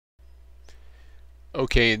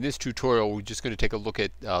Okay, in this tutorial we're just going to take a look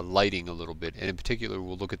at lighting a little bit, and in particular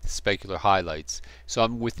we'll look at the specular highlights. So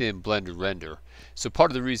I'm within Blender Render. So part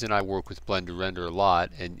of the reason I work with Blender Render a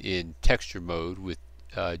lot and in texture mode with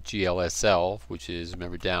GLSL, which is,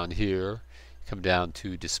 remember, down here, come down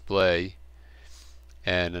to display,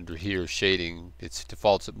 and under here shading, it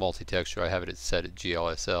defaults at multi-texture. I have it set at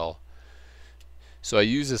GLSL. So I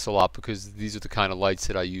use this a lot because these are the kind of lights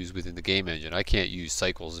that I use within the game engine. I can't use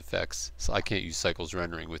cycles effects, so I can't use cycles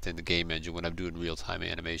rendering within the game engine when I'm doing real-time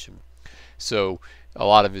animation. So a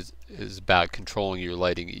lot of it is about controlling your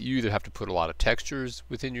lighting. You either have to put a lot of textures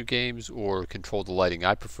within your games or control the lighting.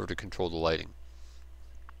 I prefer to control the lighting.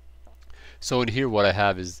 So in here what I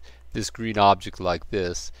have is this green object like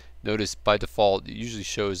this. Notice by default it usually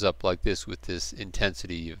shows up like this with this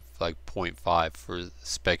intensity of like 0.5 for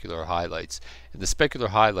specular highlights. And the specular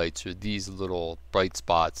highlights are these little bright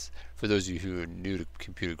spots for those of you who are new to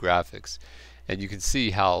computer graphics. And you can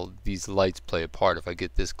see how these lights play a part. If I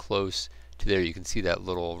get this close to there, you can see that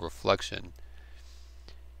little reflection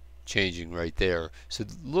changing right there. So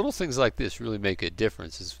little things like this really make a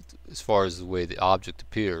difference as far as the way the object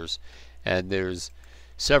appears. And there's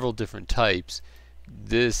several different types.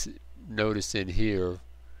 This, notice in here,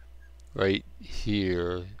 right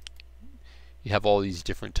here, you have all these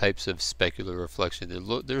different types of specular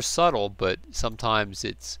reflection. They're subtle, but sometimes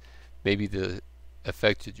it's maybe the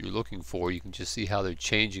effect that you're looking for. You can just see how they're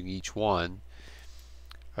changing each one.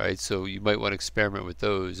 Alright, so you might want to experiment with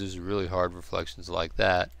those. Those are really hard reflections like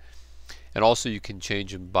that. And also you can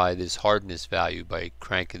change them by this hardness value by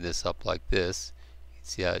cranking this up like this. You can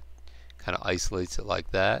see how it kind of isolates it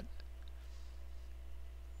like that.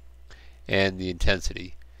 And the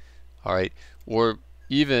intensity. Alright, or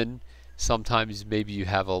even sometimes maybe you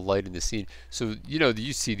have a light in the scene. So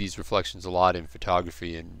you see these reflections a lot in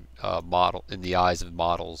photography and in the eyes of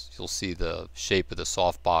models. You'll see the shape of the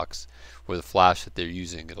softbox or the flash that they're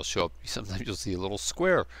using. It'll show up. Sometimes you'll see a little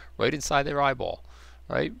square right inside their eyeball,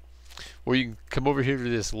 right? Or you can come over here to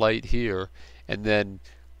this light here, and then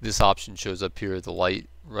this option shows up here, the light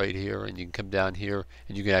right here, and you can come down here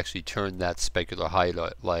and you can actually turn that specular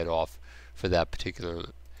highlight off for that particular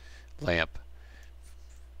lamp.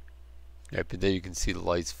 Right, but there you can see the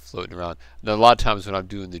lights floating around. Now a lot of times when I'm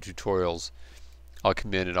doing the tutorials, I'll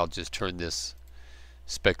come in and I'll just turn this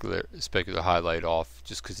specular highlight off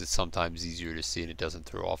just because it's sometimes easier to see and it doesn't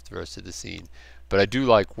throw off the rest of the scene. But I do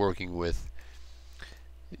like working with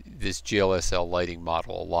this GLSL lighting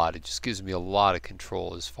model a lot. It just gives me a lot of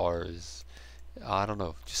control as far as, I don't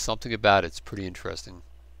know, just something about it's pretty interesting.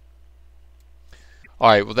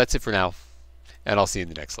 Alright, well that's it for now, and I'll see you in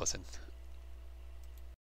the next lesson.